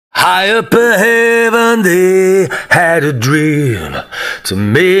High up in heaven they had a dream to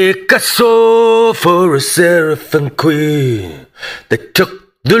make a soul for a seraphim queen. They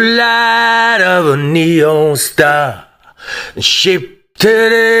took the light of a neon star and shaped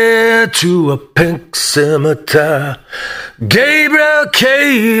it into a pink scimitar. Gabriel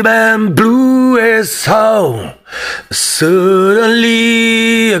came and blew his horn.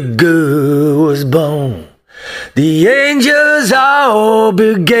 Suddenly a girl was born. The angels all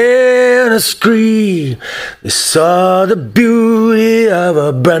began to scream. They saw the beauty of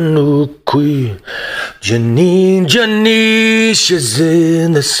a brand new queen. Jeannine, Jeannine, she's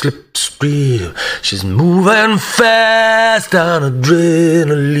in the slipstream. She's moving fast on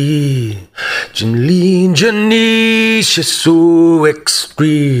adrenaline. Jeannine, Jeannine, she's so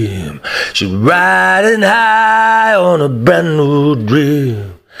extreme. She's riding high on a brand new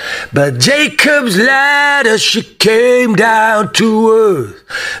dream. By Jacob's ladder she came down to earth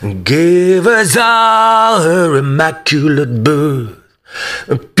and gave us all her immaculate birth.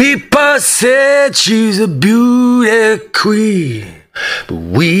 And people said she's a beauty queen, but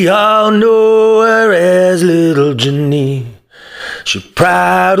we all know her as little Jeannine. She's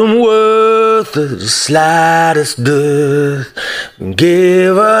proud and worth of the slightest dearth, and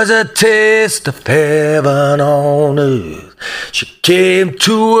gave us a taste of heaven on earth. She came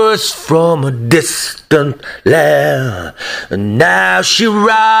to us from a distant land, and now she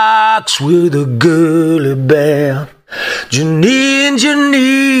rocks with a girly band. Jeannine,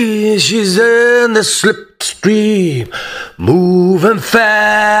 Jeannine, she's in the slipstream, moving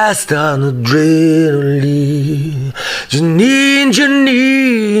fast on adrenaline. Jeannine,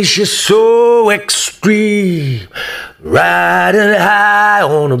 Jeannine, she's so extreme, riding high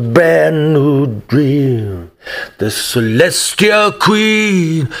on a brand new dream. The celestial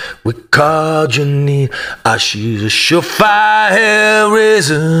queen we call Jeannine. Ah, she's a surefire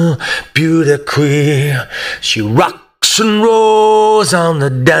hair-raising beauty queen. She rocks and rolls on the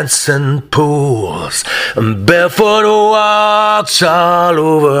dancing pools and barefoot walks all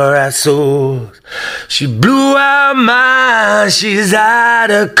over our souls. She blew our minds, she's out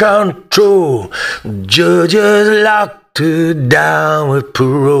of control. Judges locked her down with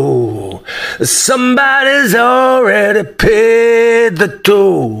parole. Somebody's already paid the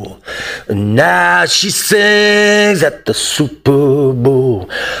toll, and now she sings at the Super Bowl.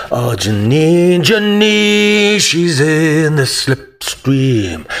 Oh, Jeannine, Jeannine, she's in the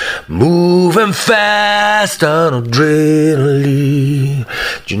slipstream, moving fast on adrenaline.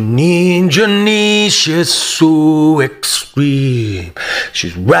 Jeannine, Jeannine, she's so extreme.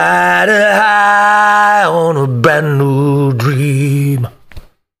 She's riding high on a brand new dream.